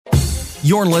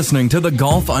You're listening to the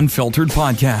Golf Unfiltered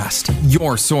podcast,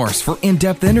 your source for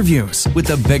in-depth interviews with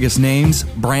the biggest names,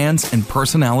 brands, and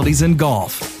personalities in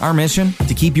golf. Our mission?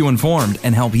 To keep you informed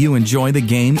and help you enjoy the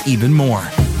game even more.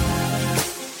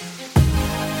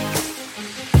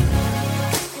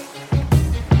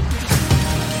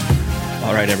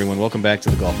 All right, everyone. Welcome back to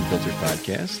the Golf Unfiltered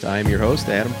podcast. I am your host,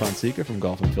 Adam Fonseca from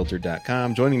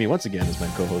golfunfiltered.com. Joining me once again is my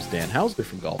co-host, Dan Hausler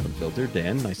from Golf Unfiltered.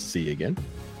 Dan, nice to see you again.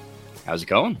 How's it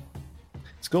going?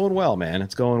 It's going well, man.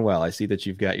 It's going well. I see that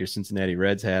you've got your Cincinnati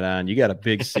Reds hat on. You got a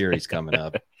big series coming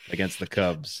up against the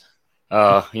Cubs.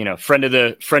 Friend of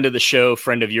the show,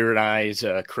 friend of your and I's,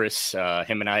 Chris.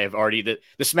 Him and I have already the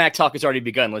smack talk has already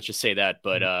begun. Let's just say that.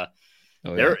 But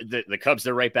the Cubs,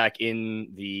 they're right back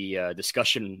in the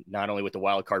discussion, not only with the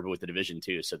wild card but with the division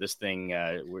too. So this thing,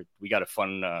 we got a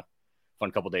fun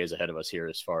couple days ahead of us here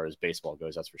as far as baseball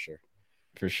goes. That's for sure.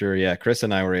 For sure, yeah. Chris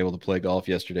and I were able to play golf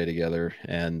yesterday together,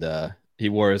 and he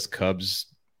wore his Cubs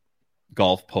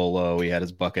golf polo. He had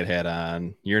his bucket hat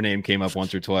on. Your name came up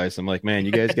once or twice. I'm like, man,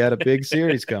 you guys got a big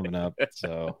series coming up.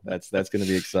 So that's going to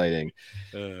be exciting.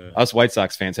 Us White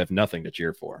Sox fans have nothing to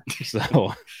cheer for.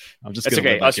 So I'm just going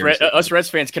to okay. Us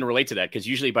Reds fans can relate to that because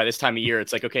usually by this time of year,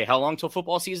 it's like, okay, how long till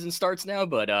football season starts now?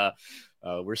 But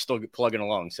we're still plugging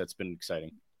along. So it's been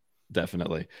exciting.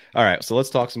 Definitely. All right. So let's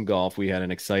talk some golf. We had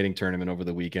an exciting tournament over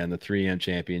the weekend, the 3M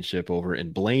championship over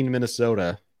in Blaine,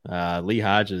 Minnesota. Lee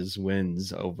Hodges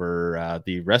wins over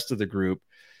the rest of the group.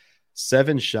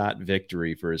 7-shot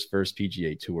victory for his first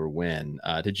PGA Tour win.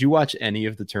 Did you watch any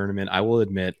of the tournament? I will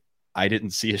admit I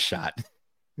didn't see a shot.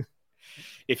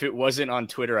 If it wasn't on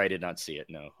Twitter, I did not see it.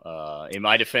 No. In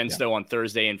my defense, though, on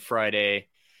Thursday and Friday,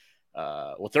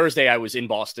 Thursday I was in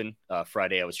Boston.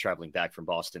 Friday I was traveling back from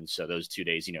Boston. So those 2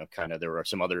 days, there were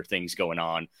some other things going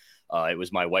on. It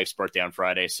was my wife's birthday on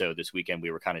Friday. So this weekend we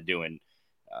were kind of doing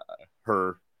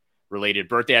her related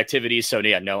birthday activities. So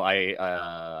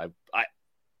I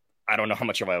don't know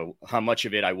how much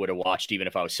of it I would have watched even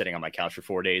if I was sitting on my couch for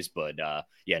 4 days. But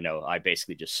I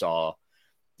basically just saw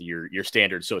your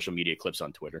standard social media clips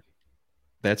on Twitter.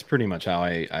 That's pretty much how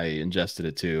I ingested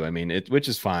it too. I mean, which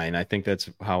is fine. I think that's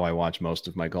how I watch most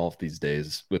of my golf these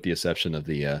days, with the exception of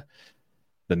the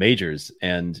majors.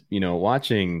 And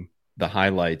watching the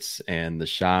highlights and the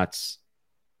shots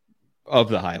of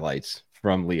the highlights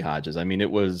from Lee Hodges. I mean,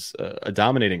 it was a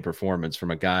dominating performance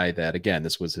from a guy that, again,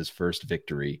 this was his first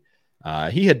victory.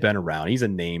 He had been around. He's a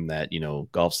name that,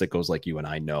 golf sickos like you and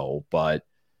I know, but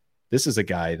this is a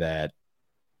guy that,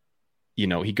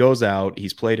 he goes out,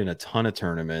 he's played in a ton of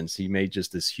tournaments. He made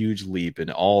just this huge leap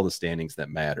in all the standings that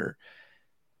matter.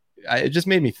 It just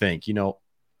made me think,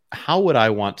 how would I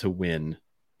want to win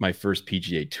my first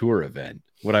PGA Tour event?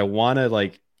 Would I want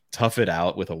to tough it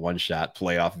out with a one-shot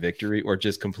playoff victory or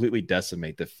just completely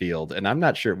decimate the field? And I'm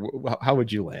not sure. How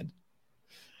would you land?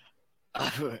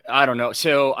 I don't know.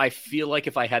 So I feel like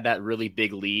if I had that really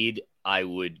big lead, I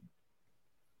would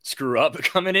screw up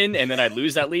coming in and then I'd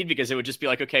lose that lead because it would just be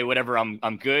like, okay, whatever,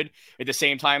 I'm good. At the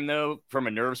same time, though, from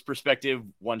a nerves perspective,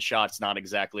 one shot's not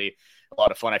exactly a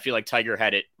lot of fun. I feel like Tiger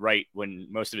had it right when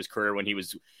most of his career, when he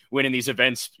was winning these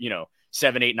events,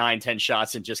 7, 8, 9, 10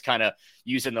 shots and just kind of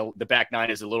using the back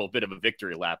nine as a little bit of a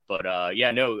victory lap. But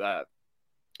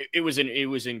it was an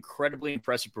incredibly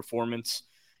impressive performance.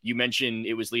 You mentioned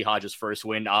it was Lee Hodges' first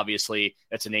win. Obviously,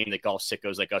 that's a name that golf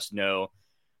sickos like us know.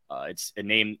 It's a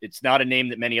name. It's not a name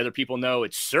that many other people know.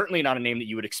 It's certainly not a name that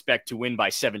you would expect to win by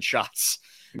 7 shots,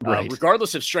 right.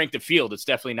 Regardless of strength of field. It's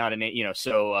definitely not a name.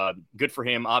 So good for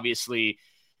him. Obviously,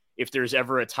 if there's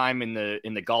ever a time in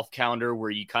the golf calendar where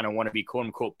you kind of want to be quote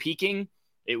unquote peaking,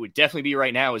 it would definitely be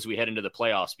right now as we head into the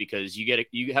playoffs, because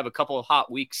you have a couple of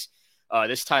hot weeks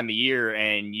this time of year,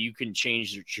 and you can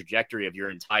change the trajectory of your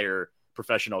entire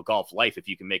professional golf life if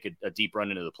you can make a deep run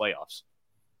into the playoffs.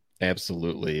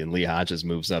 Absolutely. And Lee Hodges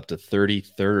moves up to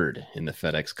 33rd in the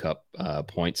FedEx Cup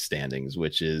point standings,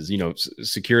 which is,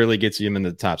 securely gets him in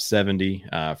the top 70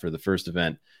 for the first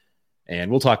event. And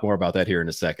we'll talk more about that here in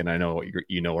a second. I know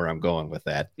you know where I'm going with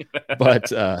that.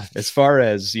 But as far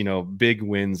as, big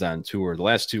wins on tour, the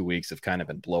last 2 weeks have kind of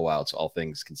been blowouts, all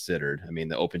things considered. I mean,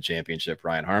 the Open Championship,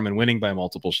 Ryan Harmon winning by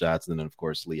multiple shots, and then, of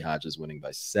course, Lee Hodges winning by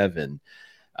 7.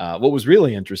 What was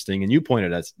really interesting, and you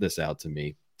pointed this out to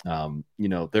me,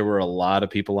 there were a lot of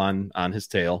people on his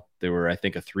tail. There were, I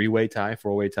think, a 4-way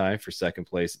tie for second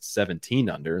place at 17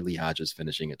 under. Lee Hodges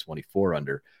finishing at 24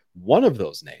 under. One of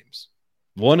those names,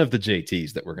 one of the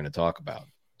JTs that we're going to talk about,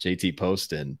 JT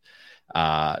Poston,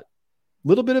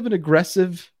 little bit of an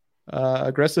aggressive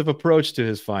approach to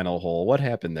his final hole. What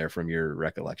happened there from your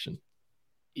recollection?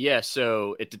 Yeah,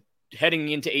 so heading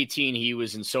into 18, he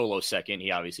was in solo second.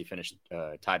 He obviously finished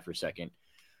tied for second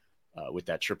with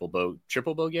that triple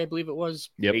bogey, I believe it was.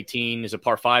 Yep. 18 is a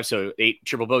par 5, so 8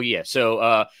 triple bogey. Yeah.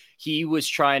 So he was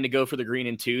trying to go for the green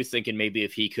in 2, thinking maybe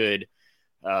if he could,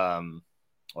 well,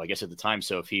 I guess at the time,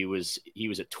 so if he was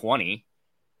at 20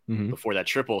 before that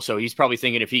triple, so he's probably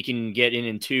thinking if he can get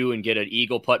in 2 and get an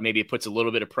eagle putt, maybe it puts a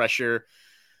little bit of pressure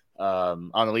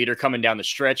on the leader coming down the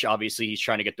stretch. Obviously, he's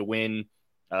trying to get the win.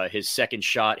 His second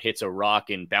shot hits a rock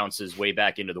and bounces way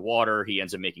back into the water. He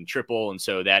ends up making triple, and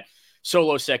so that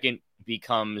solo second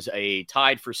becomes a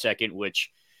tied for second, which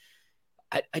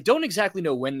I don't exactly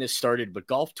know when this started, but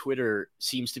golf Twitter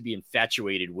seems to be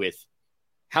infatuated with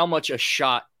how much a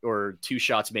shot or 2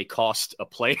 shots may cost a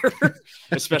player,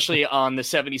 especially on the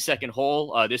 72nd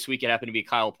hole. This week, it happened to be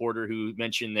Kyle Porter who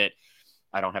mentioned that,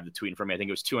 I don't have the tweet in front of me, I think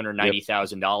it was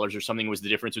 $290,000 or something was the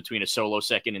difference between a solo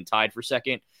second and tied for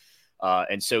second.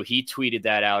 And so he tweeted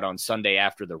that out on Sunday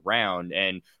after the round.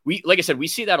 And we, like I said, we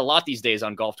see that a lot these days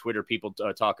on golf Twitter. People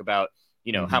talk about,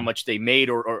 how much they made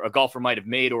or a golfer might have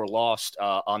made or lost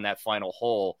on that final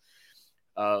hole.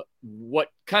 What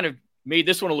kind of made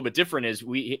this one a little bit different is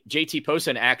JT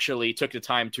Poston actually took the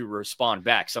time to respond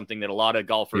back, something that a lot of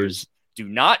golfers do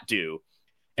not do.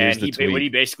 And he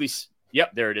basically,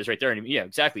 yep, there it is right there. And yeah,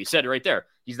 exactly. He said it right there.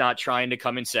 He's not trying to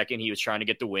come in second. He was trying to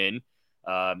get the win.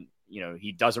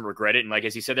 He doesn't regret it. And like,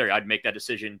 as he said there, I'd make that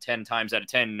decision 10 times out of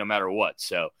 10, no matter what.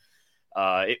 So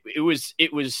it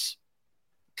was,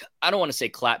 I don't want to say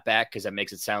clap back because that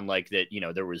makes it sound like that,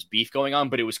 there was beef going on,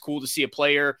 but it was cool to see a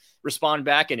player respond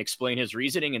back and explain his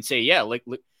reasoning and say, yeah,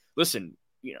 listen,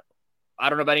 I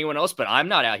don't know about anyone else, but I'm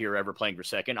not out here ever playing for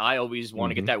second. I always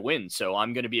want to get that win. So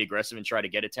I'm going to be aggressive and try to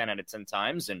get it 10 out of 10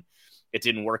 times. And it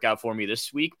didn't work out for me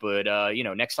this week, but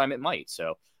next time it might.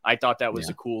 So I thought that was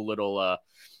a cool little,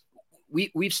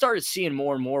 we've started seeing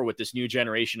more and more with this new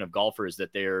generation of golfers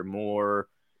that they're more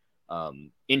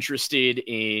interested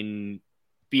in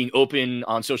being open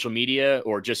on social media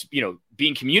or just,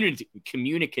 being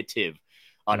communicative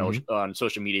on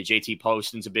social media. JT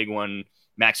Poston's a big one.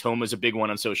 Max Homa's a big one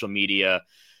on social media.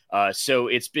 So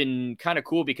it's been kind of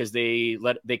cool because they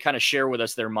kind of share with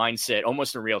us their mindset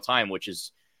almost in real time, which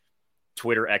is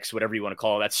Twitter, X, whatever you want to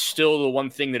call it. That's still the one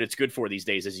thing that it's good for these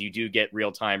days is you do get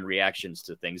real-time reactions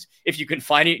to things. If you can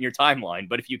find it in your timeline,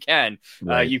 but if you can,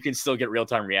 you can still get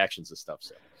real-time reactions to stuff.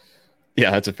 So.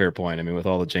 Yeah, that's a fair point. I mean, with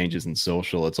all the changes in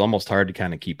social, it's almost hard to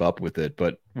kind of keep up with it.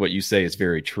 But what you say is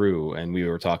very true. And we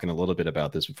were talking a little bit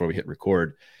about this before we hit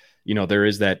record. There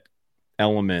is that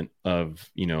element of,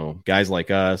 guys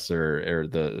like us or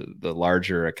the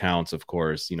larger accounts, of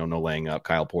course, no laying up,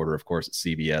 Kyle Porter, of course, at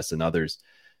CBS and others,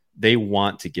 they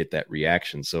want to get that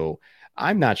reaction. So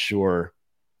I'm not sure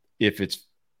if it's,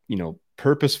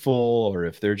 purposeful or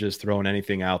if they're just throwing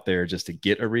anything out there just to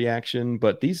get a reaction,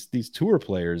 but these tour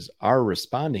players are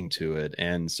responding to it.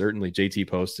 And certainly JT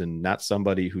Poston, not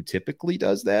somebody who typically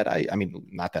does that. I mean,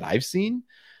 not that I've seen,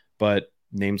 but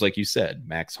names like you said,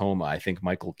 Max Homa, I think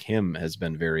Michael Kim has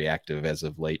been very active as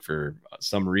of late for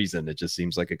some reason. It just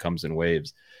seems like it comes in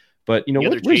waves. But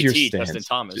where's your stance? Justin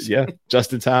Thomas. Yeah,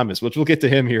 Justin Thomas, which we'll get to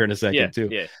him here in a second too.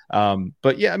 Yeah.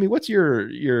 But yeah, I mean, what's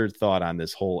your thought on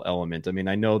this whole element? I mean,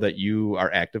 I know that you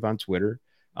are active on Twitter,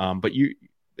 but you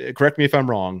correct me if I'm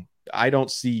wrong. I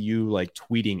don't see you like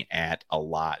tweeting at a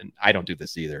lot, and I don't do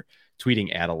this either.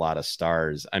 Tweeting at a lot of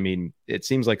stars. I mean, it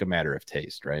seems like a matter of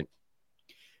taste, right?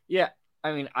 Yeah,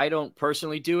 I mean, I don't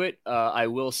personally do it. I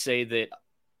will say that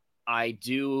I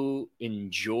do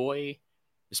enjoy,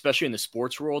 especially in the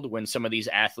sports world, when some of these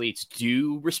athletes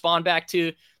do respond back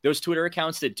to those Twitter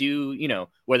accounts that do,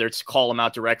 whether it's call them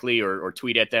out directly or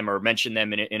tweet at them or mention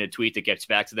them in a tweet that gets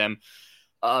back to them,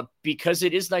 because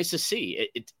it is nice to see.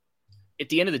 At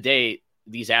the end of the day,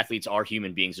 these athletes are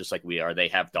human beings just like we are. They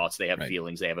have thoughts, they have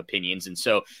feelings, they have opinions. And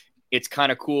so it's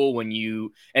kind of cool when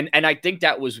you – and I think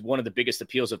that was one of the biggest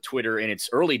appeals of Twitter in its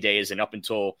early days and up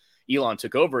until Elon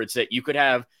took over. It's that you could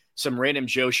have some random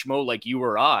Joe Schmo like you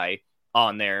or I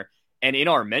on there, and in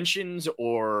our mentions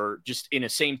or just in a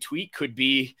same tweet could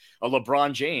be a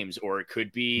LeBron James or it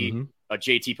could be a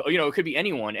JT, it could be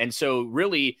anyone. And so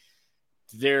really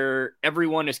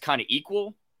everyone is kind of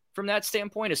equal from that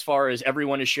standpoint, as far as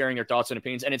everyone is sharing their thoughts and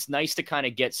opinions. And it's nice to kind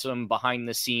of get some behind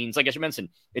the scenes, like I mentioned,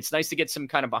 it's nice to get some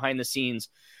kind of behind the scenes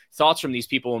thoughts from these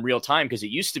people in real time. Cause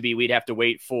it used to be, we'd have to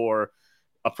wait for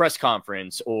a press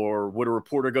conference, or would a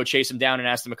reporter go chase them down and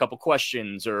ask them a couple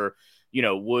questions, or,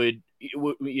 would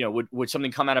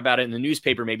something come out about it in the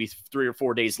newspaper maybe 3 or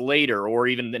 4 days later, or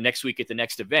even the next week at the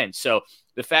next event. So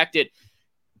the fact that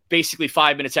basically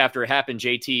 5 minutes after it happened,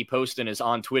 JT Poston is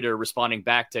on Twitter responding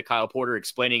back to Kyle Porter,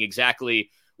 explaining exactly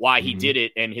why he did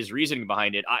it and his reasoning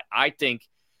behind it. I think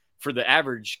for the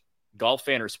average golf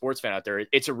fan or sports fan out there,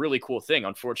 it's a really cool thing.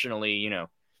 Unfortunately,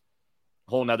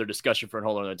 whole nother discussion for a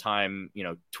whole other time.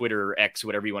 Twitter, X,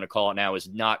 whatever you want to call it now, is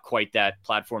not quite that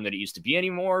platform that it used to be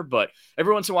anymore. But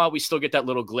every once in a while, we still get that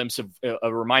little glimpse of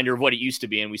a reminder of what it used to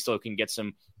be, and we still can get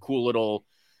some cool little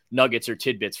nuggets or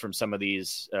tidbits from some of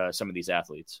these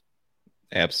athletes.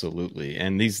 Absolutely,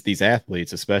 and these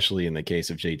athletes, especially in the case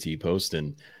of JT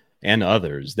Poston and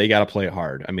others, they got to play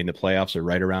hard. I mean, the playoffs are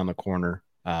right around the corner,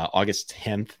 August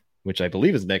 10th. Which I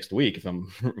believe is next week, if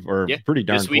I'm pretty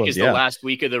darn close. This week is the last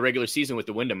week of the regular season with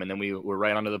the Wyndham, and then we're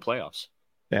right onto the playoffs.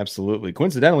 Absolutely.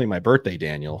 Coincidentally, my birthday,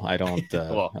 Daniel. I don't.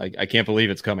 I can't believe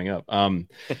it's coming up.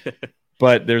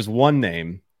 But there's one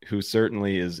name who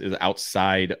certainly is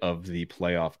outside of the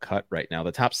playoff cut right now.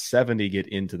 The top 70 get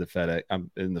into the FedEx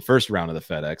in the first round of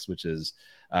the FedEx, which is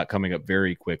coming up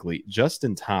very quickly.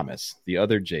 Justin Thomas, the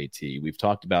other JT, we've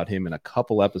talked about him in a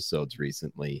couple episodes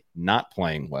recently, not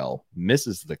playing well,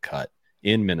 misses the cut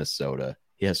in Minnesota.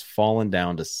 He has fallen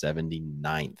down to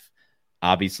 79th.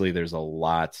 Obviously, there's a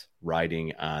lot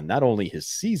riding on not only his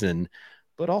season,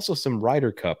 but also some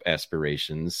Ryder Cup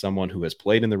aspirations. Someone who has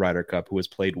played in the Ryder Cup, who has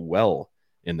played well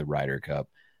in the Ryder Cup.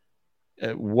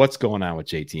 What's going on with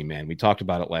JT, man? We talked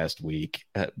about it last week.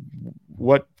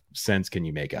 What sense can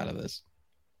you make out of this?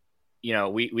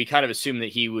 We kind of assumed that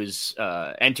he was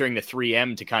entering the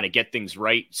 3M to kind of get things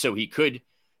right so he could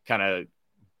kind of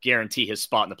guarantee his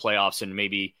spot in the playoffs and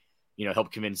maybe,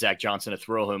 help convince Zach Johnson to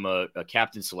throw him a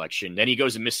captain selection. Then he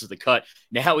goes and misses the cut.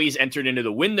 Now he's entered into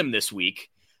the Wyndham this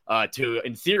week to,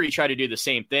 in theory, try to do the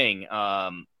same thing. I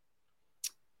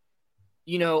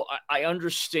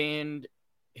understand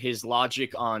his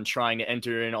logic on trying to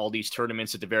enter in all these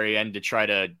tournaments at the very end to try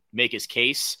to make his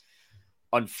case.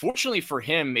 Unfortunately for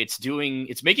him, it's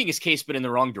making his case, but in the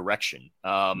wrong direction.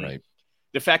 Right.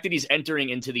 The fact that he's entering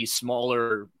into these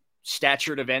smaller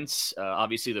statured events,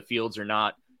 obviously the fields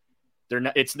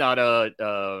it's not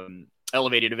a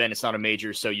elevated event. It's not a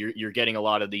major. So you're getting a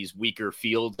lot of these weaker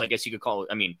fields. I guess you could call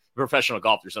it, professional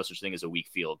golf, there's no such thing as a weak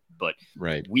field, but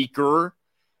weaker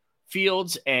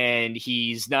fields. And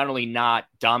he's not only not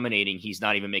dominating, he's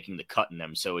not even making the cut in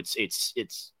them. So it's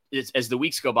as the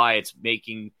weeks go by,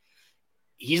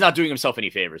 he's not doing himself any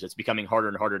favors. It's becoming harder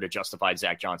and harder to justify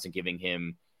Zach Johnson giving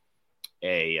him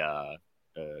a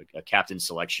captain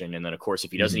selection. And then, of course,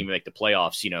 if he doesn't even make the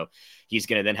playoffs, he's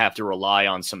going to then have to rely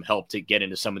on some help to get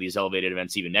into some of these elevated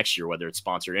events even next year, whether it's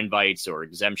sponsored invites or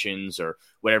exemptions or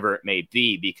whatever it may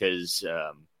be, because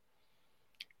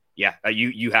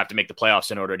you have to make the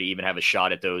playoffs in order to even have a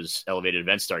shot at those elevated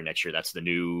events starting next year. That's the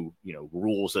new,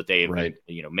 rules that they've,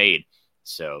 made.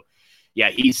 So,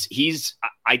 yeah,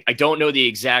 I don't know the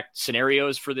exact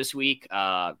scenarios for this week.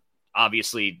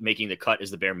 Obviously, making the cut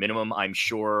is the bare minimum. I'm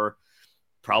sure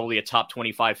probably a top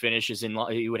 25 finish is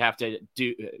he would have to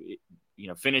do,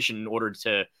 finish in order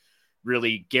to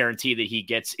really guarantee that he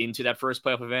gets into that first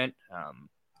playoff event.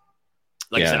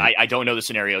 I said, I don't know the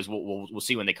scenarios. We'll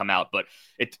see when they come out, but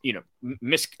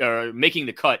making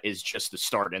the cut is just the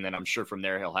start. And then I'm sure from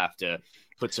there, he'll have to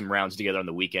put some rounds together on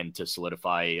the weekend to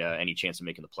solidify any chance of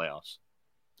making the playoffs.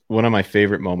 One of my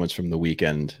favorite moments from the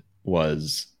weekend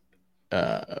was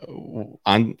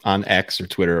on X or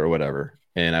Twitter or whatever.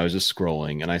 And I was just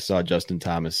scrolling and I saw Justin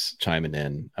Thomas chiming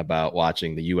in about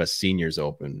watching the US Seniors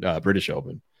Open, British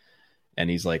Open. And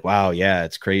he's like, wow, yeah,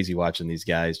 it's crazy watching these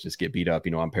guys just get beat up.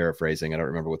 I'm paraphrasing. I don't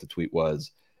remember what the tweet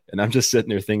was. And I'm just sitting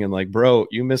there thinking like, bro,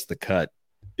 you missed the cut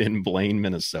in Blaine,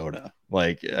 Minnesota.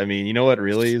 Like, you know what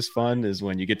really is fun is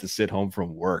when you get to sit home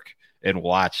from work and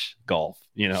watch golf,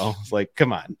 it's like,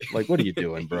 come on, like, what are you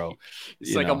doing, bro?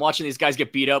 It's like, I'm watching these guys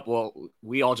get beat up. Well,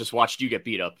 we all just watched you get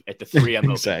beat up at the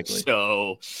 3M. Exactly.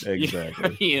 So,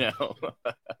 exactly.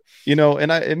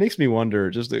 And it makes me wonder,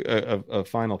 just a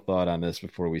final thought on this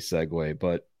before we segue,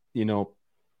 but,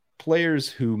 players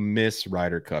who miss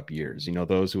Ryder Cup years,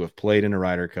 those who have played in a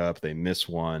Ryder Cup, they miss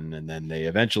one, and then they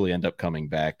eventually end up coming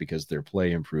back because their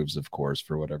play improves, of course,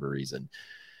 for whatever reason.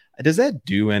 Does that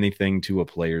do anything to a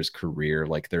player's career,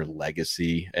 like their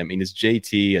legacy? Is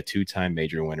JT a two-time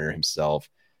major winner himself?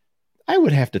 I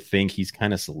would have to think he's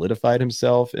kind of solidified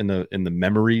himself in the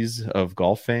memories of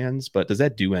golf fans, but does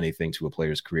that do anything to a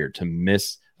player's career to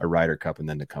miss a Ryder Cup and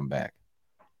then to come back?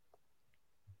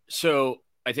 So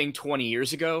I think 20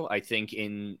 years ago, I think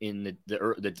in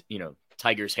the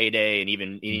Tigers' heyday and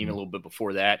even a little bit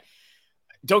before that,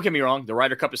 don't get me wrong, the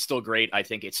Ryder Cup is still great. I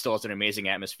think it still has an amazing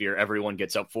atmosphere. Everyone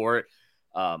gets up for it.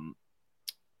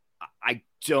 I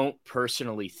don't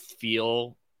personally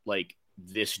feel like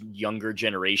this younger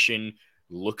generation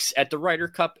looks at the Ryder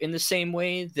Cup in the same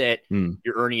way that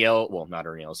your Ernie not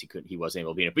Ernie Els, he wasn't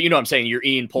able to be in it, but you know what I'm saying, your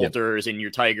Ian Poulters and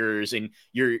your Tigers and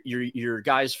your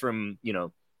guys from, you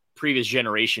know, previous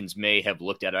generations may have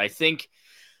looked at it. I think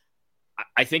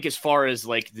as far as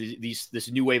like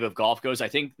this new wave of golf goes, I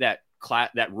think that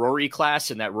Rory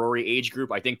class and that Rory age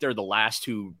group, I think they're the last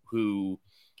who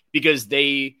because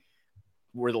they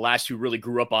were the last who really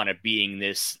grew up on it being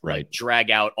this like drag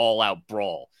out, all out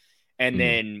brawl. And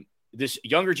then this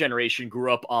younger generation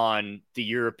grew up on the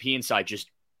European side, just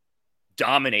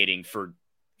dominating for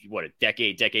a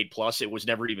decade plus. It was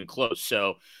never even close.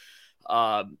 So,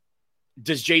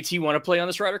 does JT want to play on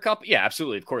this Ryder Cup? Yeah,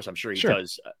 absolutely. Of course. I'm sure he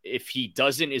does. If he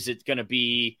doesn't, is it going to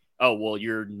be, oh, well,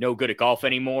 you're no good at golf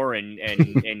anymore. And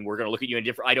we're going to look at you in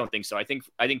different, I don't think so. I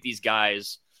think these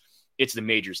guys, it's the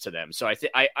majors to them. So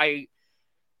I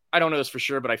don't know this for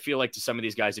sure, but I feel like to some of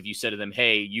these guys, if you said to them,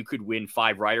 hey, you could win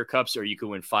 5 Ryder Cups or you could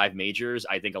win 5 majors,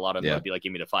 I think a lot of them would be like,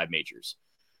 give me the 5 majors.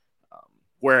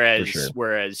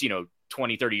 Whereas, you know,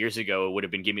 20, 30 years ago, it would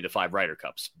have been, give me the 5 Ryder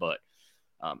Cups. But,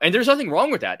 and there's nothing wrong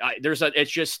with that.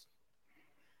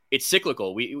 It's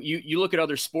cyclical. You look at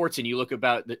other sports and you look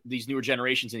about these newer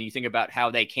generations and you think about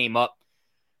how they came up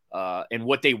and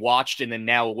what they watched, and then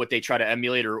now what they try to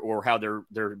emulate or how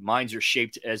their minds are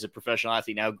shaped as a professional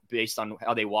athlete now based on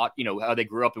how they watch, you know, how they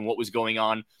grew up and what was going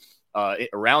on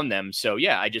around them. So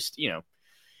yeah, I just, you know,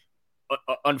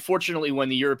 unfortunately when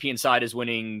the European side is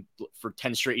winning for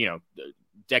 10 straight, you know,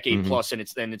 decade plus, and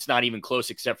it's not even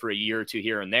close except for a year or two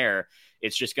here and there,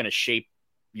 it's just going to shape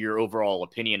your overall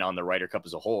opinion on the Ryder Cup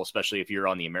as a whole, especially if you're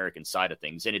on the American side of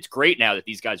things. And it's great now that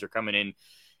these guys are coming in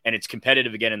and it's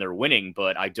competitive again and they're winning,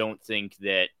 but I don't think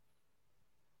that,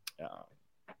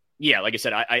 like I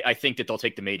said, I think that they'll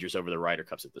take the majors over the Ryder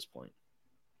Cups at this point.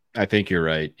 I think you're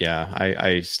right. Yeah.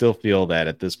 I still feel that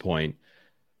at this point,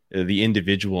 the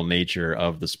individual nature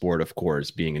of the sport, of course,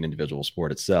 being an individual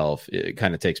sport itself, it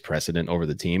kind of takes precedent over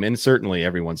the team. And certainly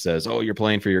everyone says, oh, you're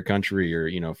playing for your country or,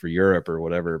 you know, for Europe or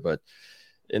whatever. But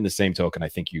in the same token, I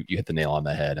think you hit the nail on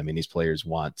the head. I mean, these players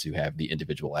want to have the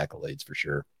individual accolades for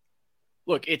sure.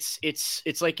 Look, it's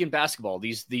like in basketball,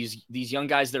 these young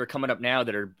guys that are coming up now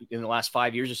that are in the last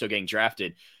 5 years or so getting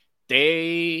drafted,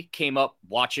 they came up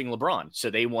watching LeBron. So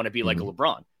they want to be like a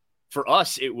LeBron. For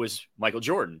us, it was Michael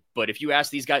Jordan. But if you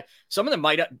ask these guys, some of them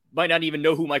might not even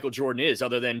know who Michael Jordan is,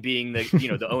 other than being the, you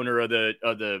know, the owner of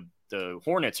the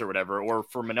Hornets or whatever, or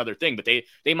from another thing. But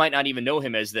they might not even know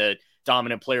him as the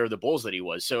dominant player of the Bulls that he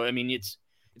was. So I mean, it's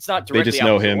not directly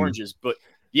apples to oranges, but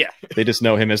yeah, they just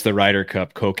know him as the Ryder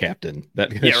Cup co-captain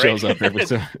that shows up every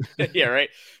time. Yeah, right.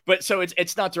 But so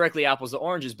it's not directly apples to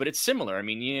oranges, but it's similar. I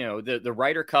mean, you know, the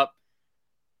Ryder Cup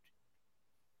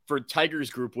for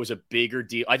Tiger's group was a bigger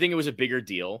deal. I think it was a bigger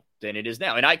deal than it is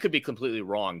now. And I could be completely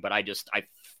wrong, but that's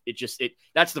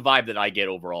the vibe that I get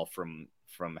overall from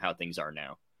how things are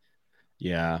now.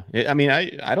 Yeah. I mean,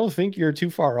 I don't think you're too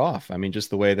far off. I mean,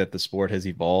 just the way that the sport has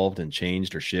evolved and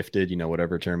changed or shifted, you know,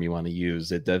 whatever term you want to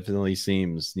use, it definitely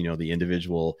seems, you know, the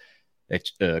individual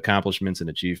accomplishments and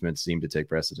achievements seem to take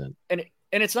precedent. And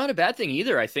it's not a bad thing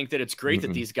either. I think that it's great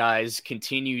that these guys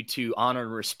continue to honor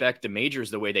and respect the majors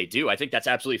the way they do. I think that's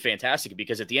absolutely fantastic,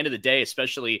 because at the end of the day,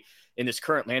 especially in this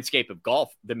current landscape of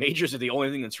golf, the majors are the only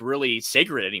thing that's really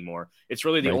sacred anymore. It's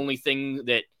really the only thing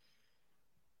that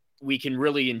we can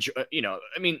really enjoy, you know,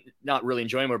 I mean, not really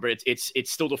enjoy anymore, but it's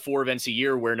still the 4 events a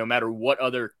year where no matter what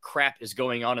other crap is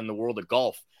going on in the world of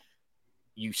golf,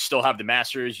 you still have the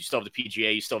Masters, you still have the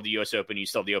PGA, you still have the US Open, you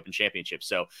still have the Open Championship.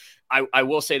 So I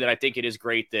will say that I think it is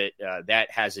great that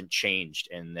that hasn't changed,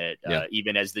 and that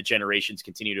even as the generations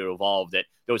continue to evolve, that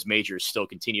those majors still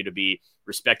continue to be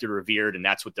respected, revered, and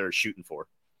that's what they're shooting for.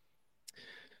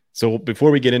 So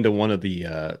before we get into one of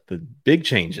the big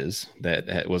changes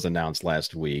that was announced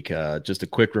last week, just a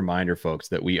quick reminder, folks,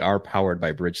 that we are powered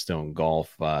by Bridgestone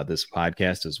Golf, this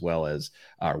podcast, as well as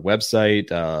our website,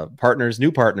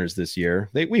 new partners this year.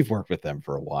 We've worked with them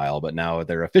for a while, but now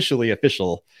they're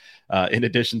official. In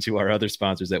addition to our other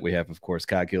sponsors that we have, of course,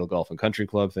 Cog Hill Golf and Country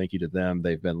Club. Thank you to them.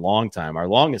 They've been our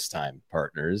longest time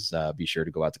partners. Be sure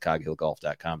to go out to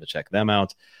coghillgolf.com to check them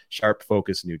out. Sharp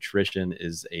Focus Nutrition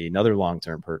is another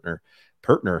long-term partner.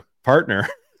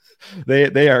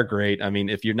 They are great. I mean,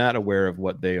 if you're not aware of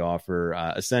what they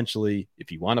offer, essentially,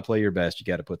 if you want to play your best, you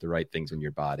got to put the right things in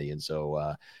your body. And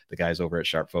so the guys over at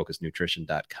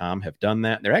sharpfocusnutrition.com have done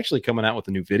that. They're actually coming out with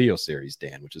a new video series,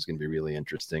 Dan, which is going to be really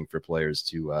interesting for players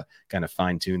to kind of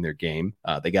fine tune their game.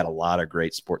 They got a lot of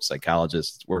great sports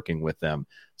psychologists working with them,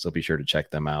 so be sure to check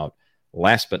them out.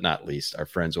 Last but not least, our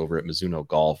friends over at Mizuno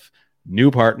Golf, new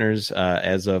partners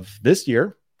as of this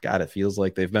year. God, it feels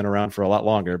like they've been around for a lot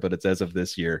longer, but it's as of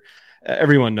this year.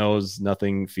 everyone knows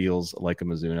nothing feels like a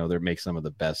Mizuno. They make some of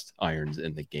the best irons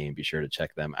in the game. Be sure to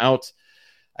check them out.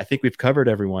 I think we've covered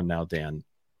everyone now, Dan.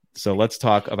 So let's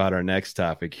talk about our next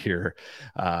topic here.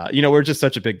 We're just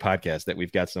such a big podcast that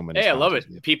we've got so many. Hey, I love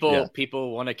it.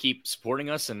 People want to keep supporting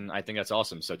us, and I think that's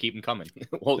awesome. So keep them coming.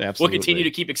 We'll continue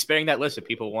to keep expanding that list if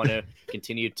people want to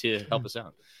continue to help us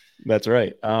out. That's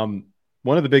right.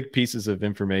 One of the big pieces of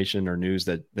information or news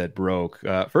that broke,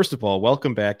 first of all,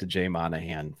 welcome back to Jay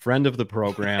Monahan, friend of the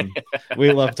program.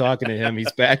 We love talking to him.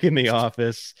 He's back in the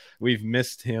office. We've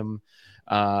missed him.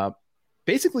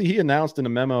 Basically, he announced in a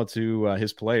memo to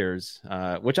his players,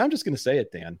 which I'm just going to say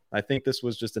it, Dan. I think this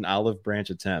was just an olive branch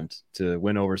attempt to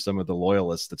win over some of the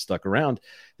loyalists that stuck around.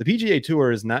 The PGA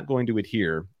Tour is not going to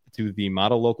adhere to the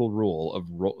model local rule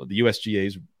of the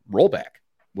USGA's rollback,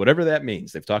 whatever that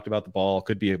means. They've talked about the ball,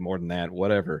 could be more than that,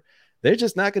 whatever. They're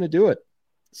just not going to do it.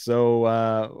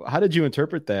 So how did you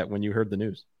interpret that when you heard the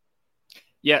news?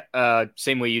 Yeah,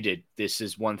 same way you did. This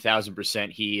is 1,000%.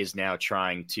 He is now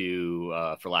trying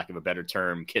to, for lack of a better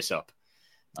term, kiss up.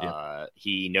 Yeah.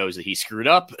 He knows that he screwed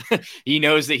up. He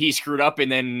knows that he screwed up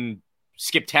and then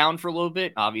skipped town for a little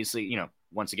bit. Obviously,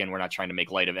 once again, we're not trying to make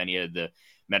light of any of the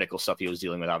medical stuff he was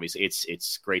dealing with. Obviously,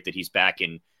 it's great that he's back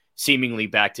and seemingly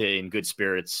back to in good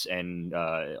spirits and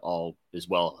all is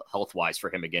well health-wise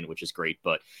for him again, which is great.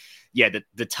 But yeah,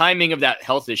 the timing of that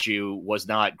health issue was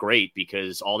not great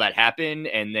because all that happened.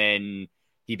 And then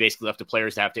he basically left the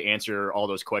players to have to answer all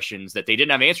those questions that they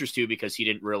didn't have answers to because he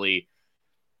didn't really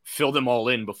fill them all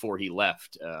in before he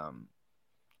left.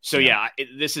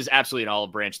 This is absolutely an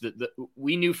olive branch.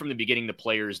 We knew from the beginning the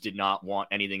players did not want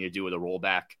anything to do with a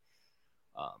rollback.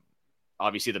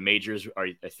 Obviously, the majors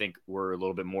I think were a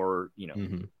little bit more,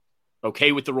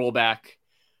 okay with the rollback.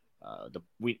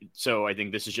 So I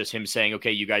think this is just him saying,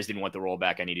 okay, you guys didn't want the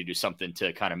rollback. I need to do something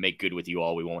to kind of make good with you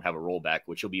all. We won't have a rollback,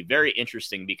 which will be very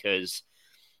interesting because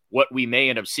what we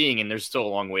may end up seeing, and there's still a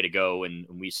long way to go, and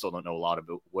we still don't know a lot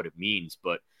about what it means,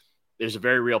 but there's a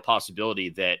very real possibility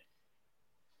that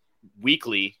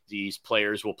weekly these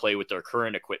players will play with their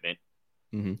current equipment.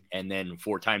 Mm-hmm. And then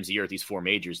 4 times a year at these 4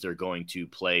 majors, they're going to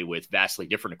play with vastly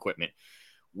different equipment,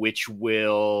 which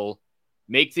will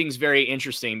make things very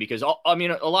interesting because, I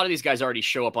mean, a lot of these guys already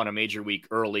show up on a major week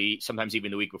early, sometimes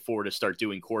even the week before to start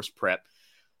doing course prep.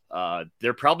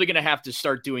 They're probably going to have to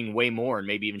start doing way more and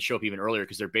maybe even show up even earlier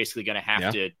because they're basically going to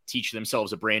have to teach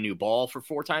themselves a brand new ball for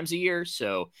 4 times a year.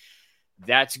 So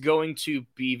that's going to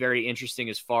be very interesting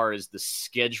as far as the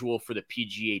schedule for the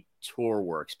PGA Tour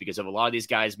works, because if a lot of these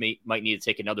guys might need to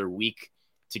take another week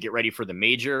to get ready for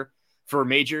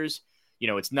majors,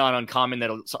 it's not uncommon that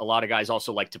a lot of guys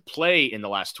also like to play in the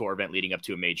last tour event leading up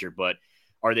to a major, but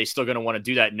are they still going to want to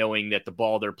do that knowing that the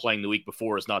ball they're playing the week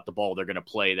before is not the ball they're going to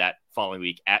play that following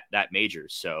week at that major?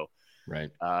 So,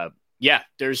 right.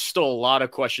 There's still a lot of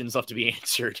questions left to be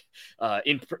answered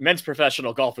in men's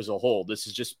professional golf as a whole. This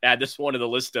is just add this one to the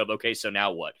list of, okay, so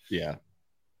now what? Yeah.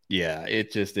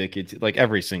 It like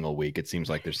every single week, it seems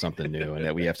like there's something new and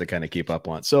that we have to kind of keep up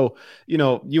on. So,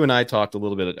 you and I talked a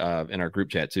little bit in our group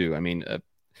chat too. I mean,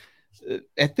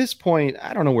 at this point,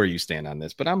 I don't know where you stand on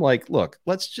this, but I'm like, look,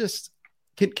 let's just,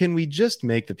 can we just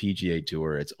make the PGA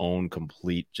Tour its own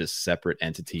complete, just separate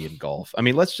entity in golf? I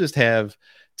mean, let's just have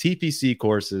TPC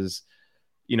courses,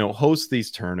 host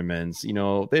these tournaments.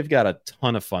 They've got a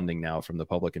ton of funding now from the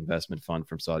Public Investment Fund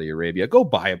from Saudi Arabia. Go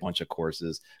buy a bunch of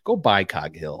courses. Go buy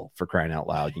Cog Hill, for crying out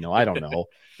loud. I don't know.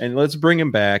 And let's bring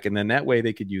them back. And then that way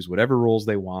they could use whatever rules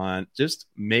they want. Just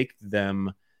make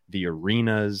them the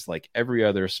arenas like every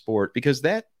other sport, because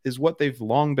that is what they've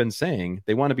long been saying.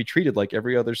 They want to be treated like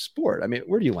every other sport. I mean,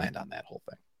 where do you land on that whole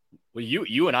thing? Well,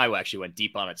 you and I actually went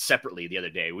deep on it separately the other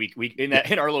day. We in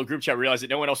our little group chat realized that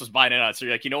no one else was buying it on. So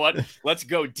you're like, you know what? Let's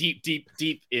go deep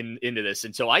into this.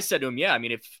 And so I said to him, I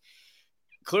mean, if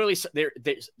clearly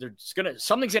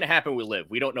something's gonna happen with LIV.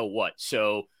 We don't know what.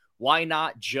 So why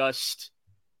not just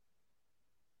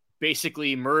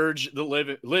basically merge the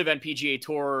LIV and PGA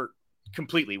Tour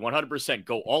completely, 100%,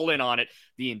 go all in on it.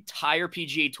 The entire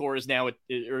PGA Tour is now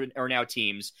are now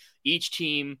teams. Each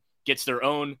team gets their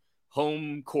own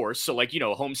home course, so like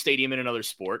a home stadium in another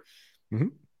sport. Mm-hmm.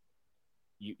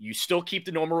 You still keep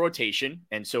the normal rotation,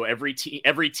 and so every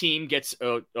team gets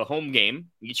a home game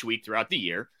each week throughout the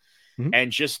year. Mm-hmm.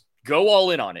 And just go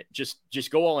all in on it. Just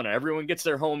go all in on it. Everyone gets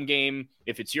their home game.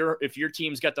 If your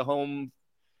team's got the home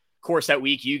course that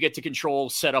week, you get to control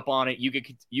setup on it. You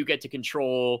get to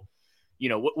control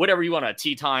whatever you want to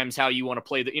tee times, how you want to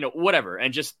play the whatever,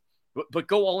 and but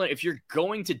go all in. If you're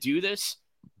going to do this,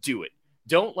 do it.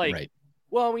 Don't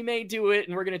well, we may do it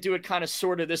and we're going to do it kind of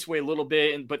sort of this way a little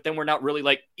bit, but then we're not really,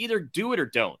 like, either do it or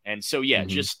don't. And so,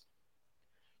 just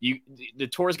the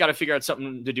tour's got to figure out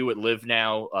something to do with Live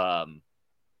now.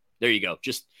 There you go.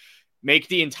 Just make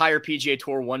the entire PGA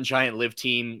Tour one giant Live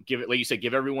team. Give it, like you said,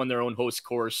 give everyone their own host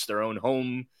course, their own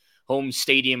home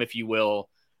stadium, if you will.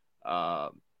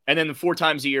 And then 4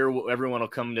 times a year, everyone will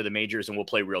come to the majors and we'll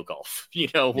play real golf.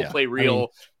 We'll play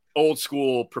real old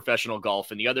school professional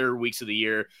golf. And the other weeks of the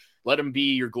year, let them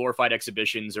be your glorified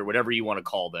exhibitions or whatever you want to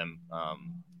call them.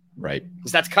 Right.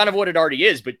 Because that's kind of what it already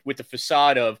is, but with the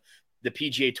facade of the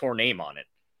PGA Tour name on it.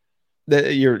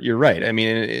 You're right. I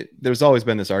mean, there's always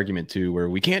been this argument too, where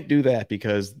we can't do that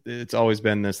because it's always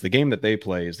been the game that they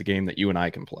play is the game that you and I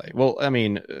can play. Well, I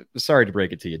mean, sorry to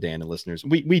break it to you, Dan and listeners.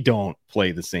 We don't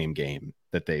play the same game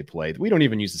that they play. We don't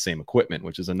even use the same equipment,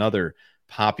 which is another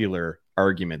popular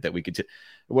argument that we could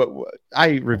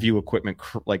I review equipment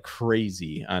like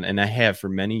crazy and I have for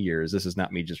many years. This is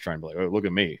not me just trying to be like, oh, look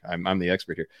at me. I'm the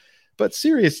expert here. But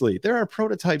seriously, there are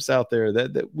prototypes out there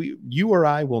that you or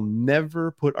I will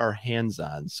never put our hands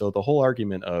on. So the whole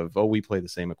argument of, we play the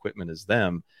same equipment as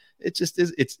them, it just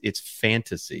is, it's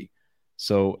fantasy.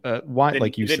 So why,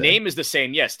 like you said, the name is the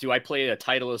same. Yes. Do I play a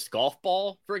Titleist golf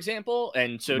ball, for example?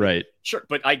 And so, right. Sure.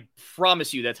 But I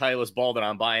promise you that Titleist ball that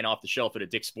I'm buying off the shelf at a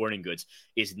Dick's Sporting Goods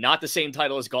is not the same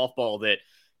Titleist golf ball that,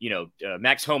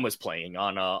 Max Homa's playing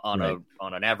on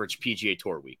an average PGA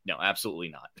Tour week. No, absolutely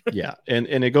not. Yeah. And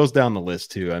it goes down the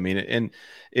list too. I mean, and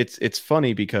it's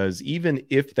funny because even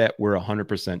if that were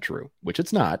 100% true, which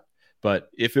it's not,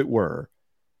 but if it were,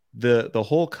 the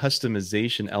whole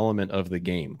customization element of the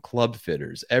game, club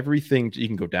fitters, everything, you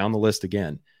can go down the list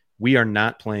again. We are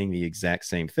not playing the exact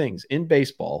same things in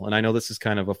baseball. And I know this is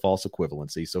kind of a false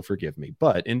equivalency, so forgive me,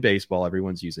 but in baseball,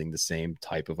 everyone's using the same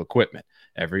type of equipment.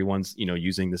 Everyone's,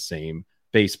 using the same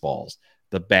baseballs,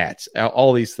 the bats,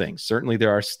 all these things. Certainly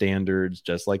there are standards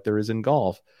just like there is in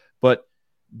golf, but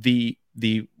the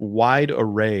wide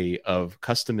array of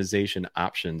customization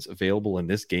options available in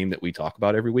this game that we talk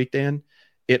about every week, Dan,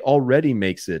 it already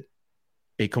makes it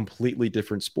a completely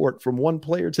different sport from one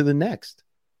player to the next.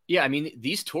 Yeah, I mean,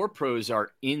 these tour pros are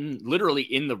literally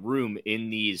in the room in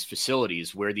these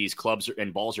facilities where these clubs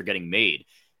and balls are getting made.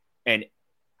 And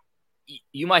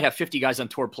you might have 50 guys on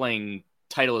tour playing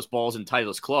Titleist balls and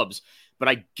Titleist clubs, but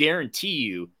I guarantee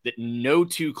you that no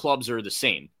 2 clubs are the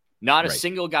same. Not a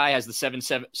single guy has the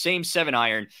same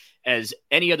 7-iron as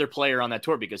any other player on that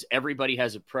tour because everybody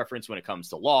has a preference when it comes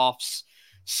to lofts,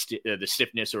 the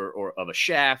stiffness or of a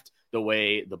shaft, the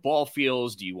way the ball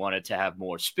feels. Do you want it to have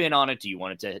more spin on it? Do you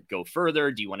want it to go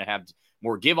further? Do you want to have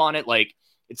more give on it? Like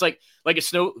it's like a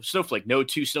snowflake. No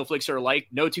 2 snowflakes are alike.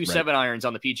 No 2 7-irons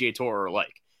on the PGA Tour are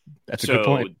alike. That's a good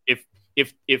point.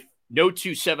 If no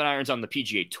 2 7-irons on the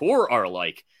PGA Tour are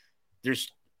alike, there's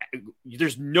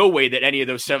no way that any of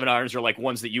those 7-irons are like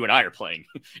ones that you and I are playing.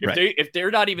 If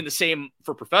they're not even the same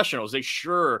for professionals, they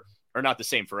sure are not the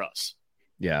same for us.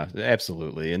 Yeah,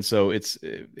 absolutely. And so it's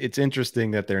interesting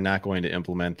that they're not going to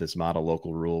implement this model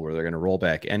local rule where they're going to roll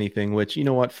back anything, which, you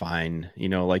know what, fine.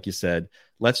 Like you said,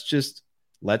 let's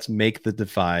make the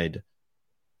divide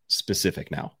specific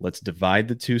now. Let's divide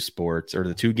the 2 sports or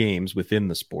the 2 games within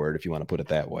the sport, if you want to put it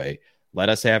that way. Let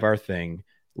us have our thing.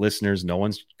 Listeners, no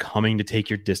one's coming to take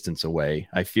your distance away.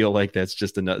 I feel like that's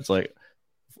just it's like,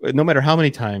 no matter how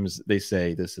many times they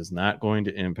say this is not going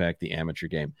to impact the amateur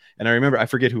game. And I remember, I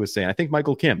forget who was saying, I think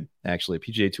Michael Kim, actually,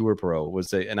 PGA Tour Pro, was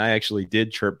saying, and I actually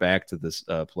did chirp back to this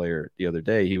player the other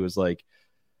day. He was like,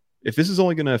 if this is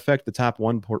only going to affect the top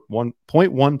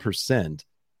 1.1%,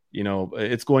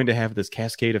 it's going to have this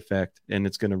cascade effect and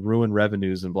it's going to ruin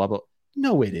revenues and blah, blah.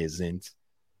 No, it isn't.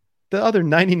 The other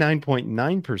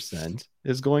 99.9%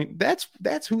 is going,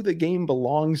 that's who the game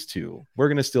belongs to. We're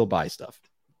going to still buy stuff.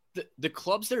 The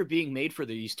clubs that are being made for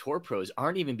these tour pros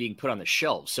aren't even being put on the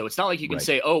shelves. So it's not like you can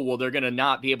say, oh, well, they're going to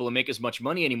not be able to make as much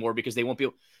money anymore because they won't be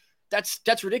able.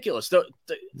 That's ridiculous.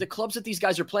 The clubs that these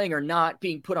guys are playing are not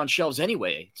being put on shelves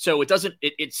anyway. So it doesn't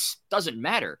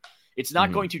matter. It's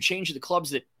not going to change the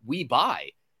clubs that we buy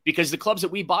because the clubs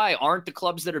that we buy aren't the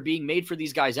clubs that are being made for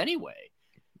these guys anyway.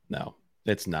 No,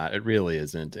 it's not. It really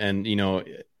isn't. And,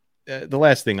 the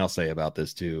last thing I'll say about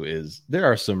this too is there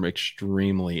are some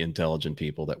extremely intelligent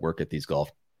people that work at these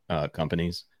golf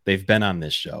companies. They've been on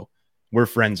this show. We're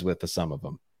friends with some of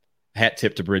them. Hat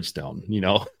tip to Bridgestone.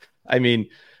 I mean,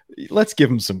 let's give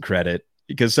them some credit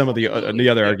because some of the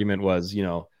other argument was,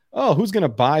 who's going to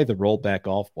buy the rollback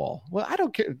golf ball? Well, I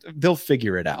don't care. They'll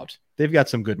figure it out. They've got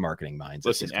some good marketing minds.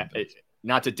 Listen,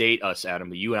 not to date us, Adam,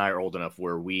 but you and I are old enough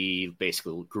where we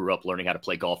basically grew up learning how to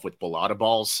play golf with Balata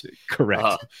balls.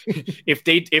 Correct.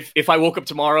 If I woke up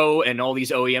tomorrow and all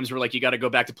these OEMs were like, you got to go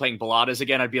back to playing Balatas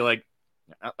again, I'd be like,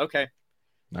 okay.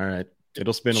 All right.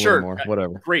 It'll spin a Sure, little more.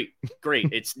 Whatever. Great.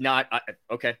 It's not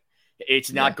okay.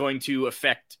 It's not going to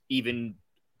affect even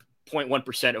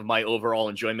 0.1% of my overall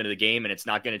enjoyment of the game, and it's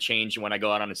not going to change when I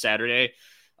go out on a Saturday.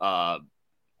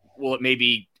 Will it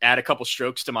maybe add a couple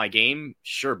strokes to my game?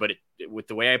 Sure, but with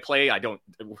the way I play, I don't.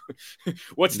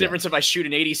 What's the difference if I shoot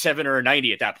an 87 or a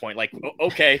 90 at that point? Like,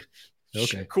 okay,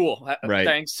 cool, right.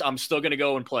 Thanks. I'm still going to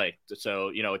go and play.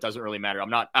 So, it doesn't really matter.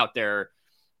 I'm not out there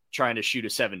trying to shoot a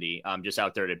 70. I'm just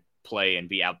out there to play and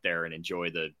be out there and enjoy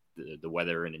the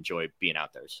weather and enjoy being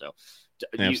out there. So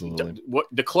absolutely. What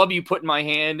the club you put in my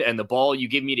hand and the ball you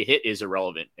give me to hit is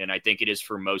irrelevant. And I think it is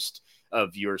for most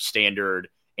of your standard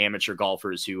amateur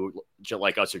golfers who,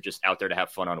 like us, are just out there to have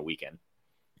fun on a weekend.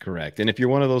 Correct. And if you're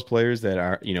one of those players that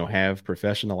are, have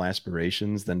professional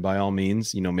aspirations, then by all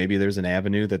means, maybe there's an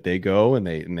avenue that they go and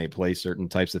they play certain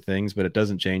types of things, but it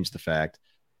doesn't change the fact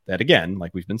that, again,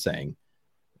 like we've been saying,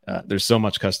 there's so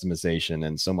much customization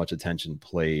and so much attention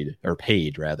paid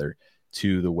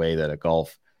to the way that a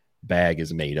golf bag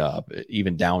is made up,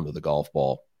 even down to the golf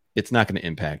ball. It's not going to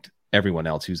impact everyone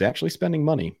else who's actually spending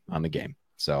money on the game.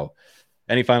 So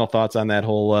any final thoughts on that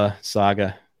whole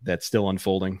saga that's still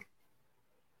unfolding?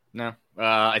 No,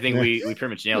 I think we pretty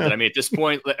much nailed it. I mean, at this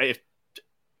point,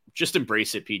 just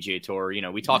embrace it, PGA Tour.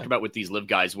 We talked about with these live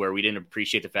guys where we didn't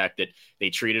appreciate the fact that they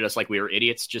treated us like we were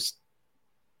idiots. Just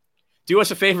do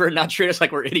us a favor and not treat us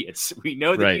like we're idiots. We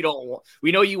know that you don't want,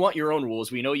 we know you want your own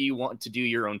rules. We know you want to do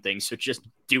your own thing. So just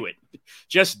do it.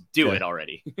 Just do it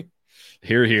already.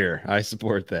 Here. I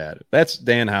support that. That's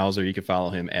Dan Hauser. You can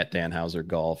follow him at Dan Hauser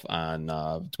Golf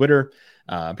on Twitter,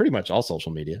 pretty much all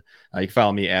social media. You can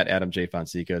follow me at Adam J.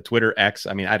 Fonseca, Twitter, X.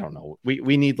 I mean, I don't know.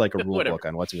 We need like a rule book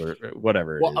on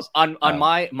whatever it is. On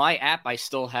my app, I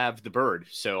still have the bird.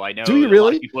 So I know do you really? A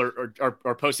lot of people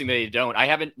are posting that they don't. I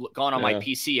haven't gone on my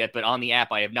PC yet, but on the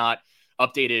app, I have not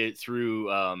updated it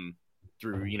through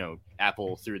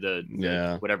Apple, through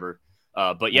the whatever.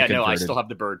 But yeah, no, I still have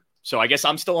the bird. So I guess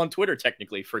I'm still on Twitter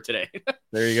technically for today.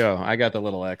 There you go. I got the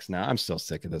little X now. I'm still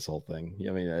sick of this whole thing.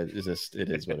 I mean, it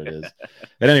is what it is.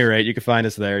 At any rate, you can find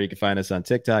us there. You can find us on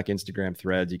TikTok, Instagram,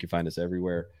 Threads. You can find us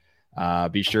everywhere.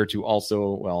 Be sure to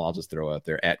also, I'll just throw out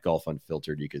there at Golf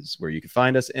Unfiltered, where you can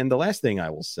find us. And the last thing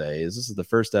I will say is this is the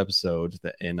first episode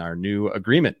in our new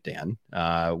agreement, Dan,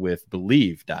 with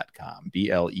Believe.com,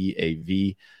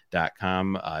 BLEAV.com.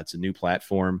 It's a new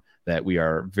platform that we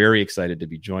are very excited to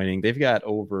be joining. They got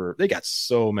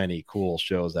so many cool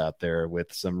shows out there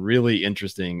with some really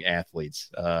interesting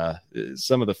athletes.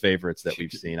 Some of the favorites that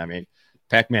we've seen. I mean,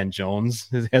 Pac-Man Jones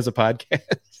has a podcast.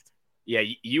 Yeah,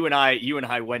 you and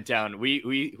I went down.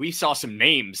 We saw some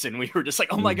names and we were just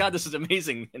like, oh my God, this is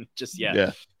amazing. And just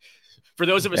for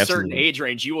those of a certain age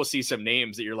range, you will see some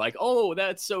names that you're like, oh,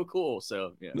 that's so cool.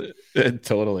 So yeah,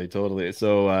 totally.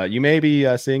 So you may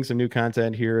be seeing some new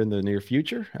content here in the near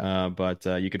future, but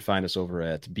you can find us over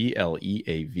at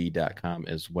BLEAV.com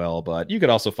as well. But you could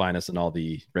also find us in all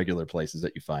the regular places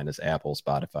that you find us, Apple,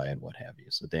 Spotify, and what have you.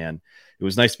 So Dan, it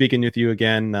was nice speaking with you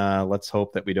again. Let's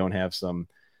hope that we don't have some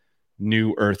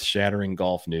new earth-shattering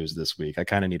golf news this week. I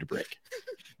kind of need a break.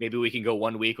 Maybe we can go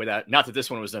 1 week without, not that this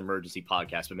one was an emergency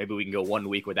podcast, but maybe we can go 1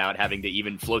 week without having to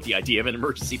even float the idea of an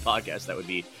emergency podcast. That'd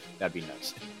be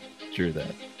nice. True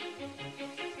that.